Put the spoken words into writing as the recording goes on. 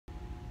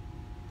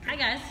Hi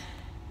guys.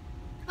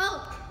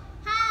 Oh,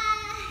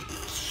 hi.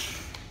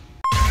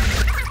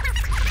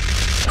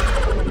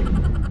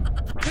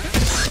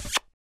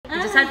 We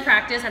just had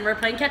practice and we're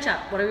playing catch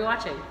up. What are we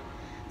watching?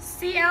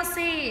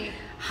 CLC.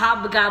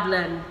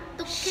 Hobgoblin.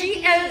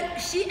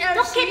 CLC.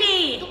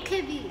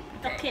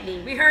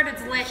 Dokebi. We heard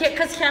it's lit.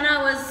 Because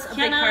Kiana was a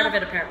big part of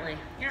it apparently.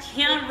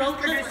 Kiana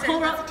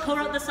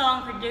co-wrote the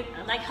song,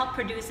 helped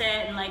produce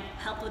it, and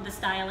helped with the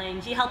styling.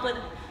 She helped with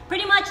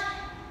pretty much.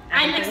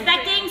 I'm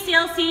expecting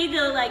CLC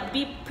to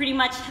be pretty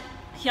much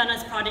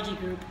Hyuna's prodigy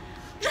group.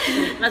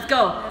 Let's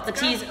go. The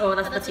teaser. Oh,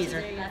 that's the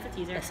teaser. That's the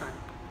teaser. This one.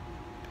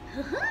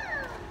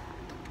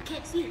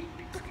 Dokebi.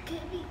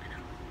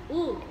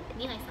 Ooh,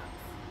 knee-high socks.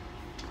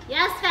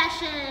 Yes,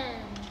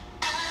 fashion.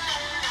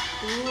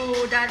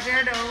 Ooh, that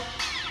hair though.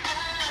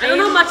 I don't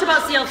know much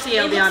about CLC,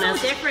 I'll be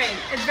honest. So different.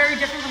 It's very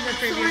different from the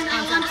previous Thorn,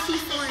 I want to see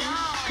Thorn.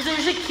 Because they're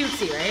usually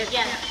cutesy, right?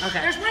 Yeah. Okay.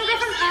 There's one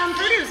different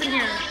produce in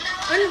here.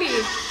 Unbi.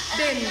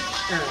 Bin.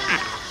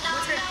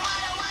 What's it?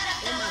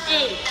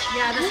 Hey.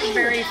 Yeah, this is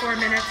very 4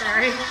 minutes,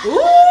 sorry.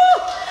 Ooh!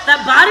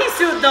 That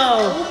bodysuit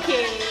though!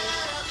 Okay.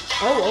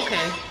 Oh,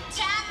 okay.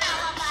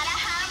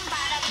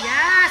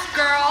 Yes,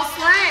 girl,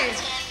 slay.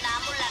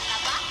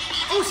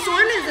 Oh,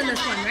 Sorn is in this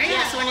one, right?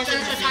 Yeah, Sorn is in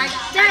this one.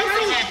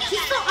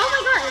 She's so, oh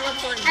my god, I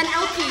love Thorn. And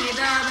Elkie,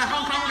 the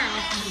Hong Kong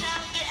girl.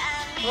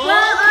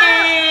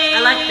 Okay. I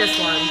like this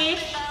one.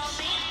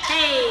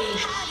 Hey.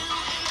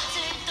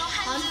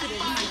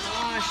 Confidence. Oh my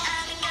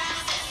gosh.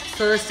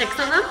 So there's 6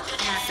 of them?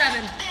 Yeah.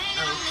 7.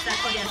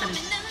 Oh, yeah, 7.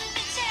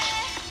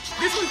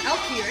 This one's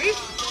Elkie, right?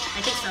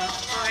 I think so.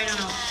 Oh, I don't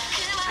know.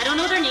 I don't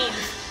know their names.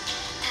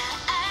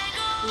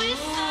 Ooh,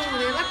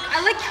 I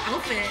like the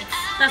outfits.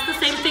 That's the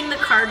same thing the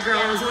card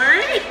girl was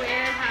wearing.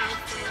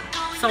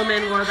 So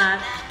men wore that.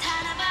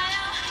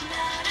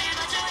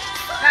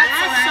 That's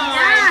so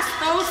yes,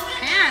 those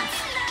pants.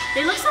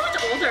 They look so much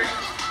older.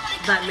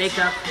 That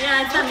makeup.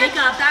 Yeah, it's the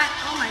makeup. That,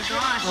 oh my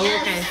gosh. Oh,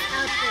 okay.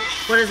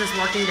 What is this,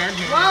 Walking Dead?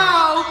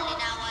 Whoa.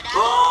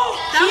 Oh,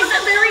 that was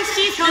a very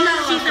She's the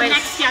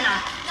next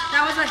Hyuna.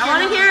 That was a I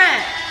want to hear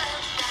it.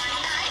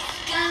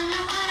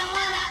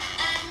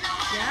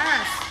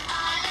 Yes.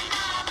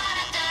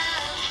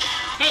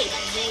 Hey,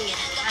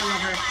 I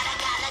love her.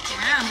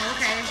 Damn,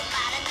 okay.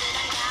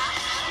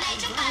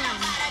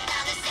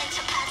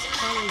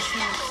 Holy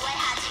smokes.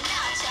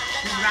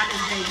 The rap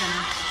is very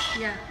Hyuna.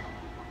 Yeah.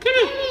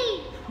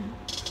 Kitty!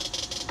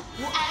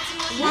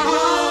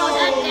 Whoa.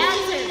 That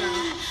dancer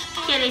though.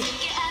 Kitty.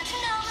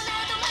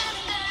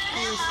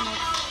 Holy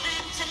smokes.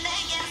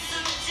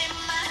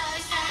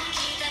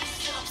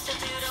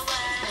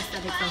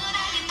 Aesthetic though.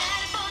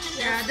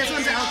 Yeah, this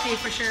one's Elkie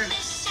for sure.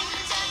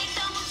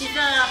 She's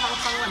the Hong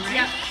Kong one, right?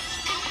 Yep.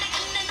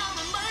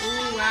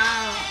 Ooh,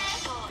 wow.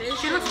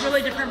 She looks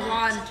really different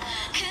blonde.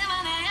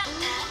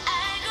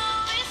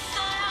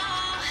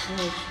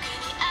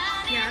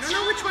 Yeah, I don't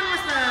know which one was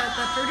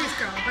the produce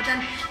girl, but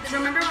then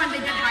remember when they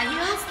did high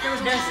heels? There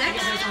was only 6, Yeah,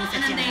 there's only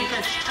 6, and then they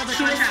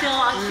she was still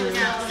on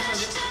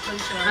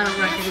I don't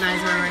recognize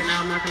her right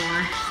now, I'm not gonna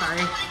lie.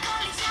 Sorry.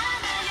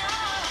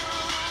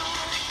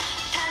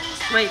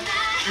 Wait,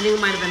 I think it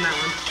might have been that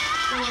one.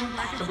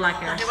 The black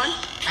hair. Other one?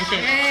 I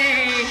think.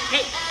 Hey,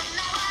 Hey.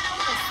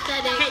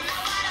 Aesthetic. Hey.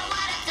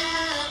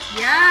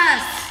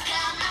 yes.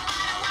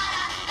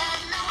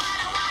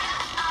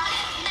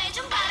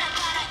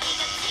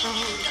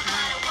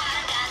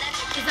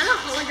 Is that a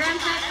hologram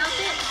type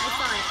outfit? I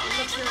saw it. It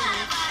looks really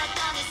nice.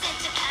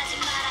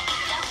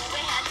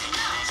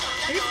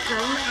 They've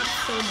grown up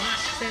so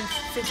much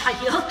since high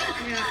heel.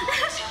 yeah.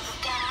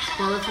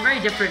 Well, it's a very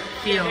different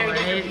feel, Very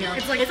right? different feel.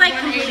 It's like It's like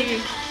 180.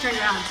 completely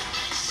turned around.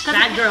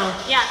 Bad girl.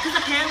 Yeah, because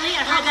apparently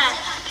I heard that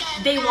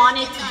they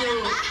wanted to do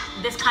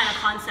this kind of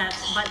concept,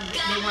 but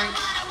they weren't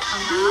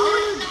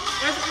allowed.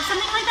 Or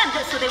something like that.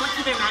 So they went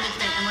to their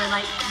management and were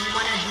like, we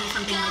want to do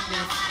something like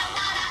this.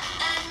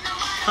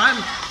 Fun.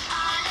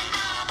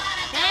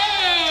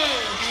 Hey!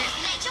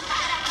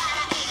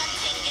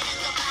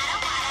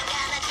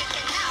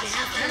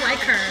 I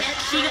like her.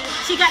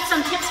 She got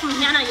some tips from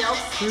Hyuna, yo.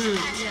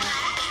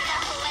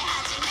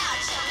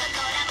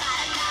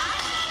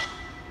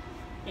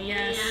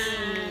 Yes.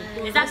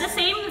 Is that the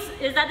same?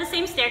 Is that the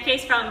same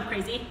staircase from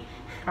Crazy?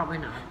 Probably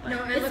not. But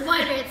No, It's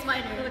wider, it's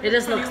wider. it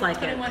just looks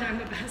like it. I'm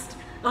the best.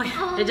 Oh,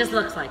 yeah. It just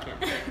looks like it.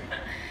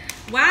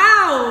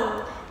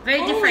 Wow.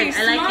 Very different.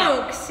 I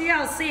like it.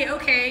 CLC.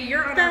 Okay,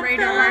 you're on our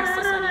radar.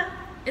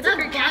 It's a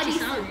very catchy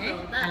song, eh?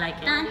 I like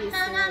it.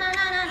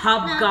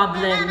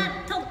 Hobgoblin.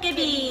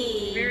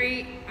 Dokebi.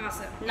 Very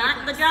awesome.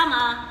 Not the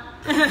drama.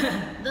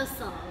 The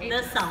song.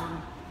 The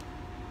song.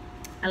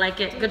 I like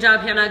it. Good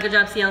job, Hyuna. Good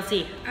job,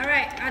 CLC. All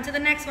right, on to the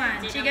next one.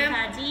 Chiga.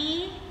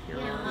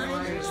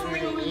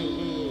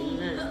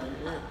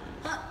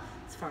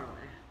 It's far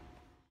away.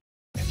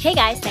 Hey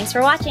guys, thanks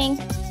for watching!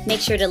 Make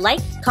sure to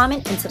like,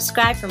 comment, and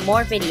subscribe for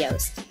more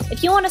videos.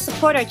 If you want to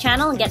support our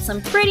channel and get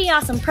some pretty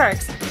awesome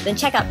perks, then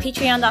check out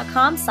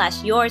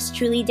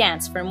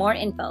patreon.com/yourstrulydance for more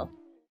info.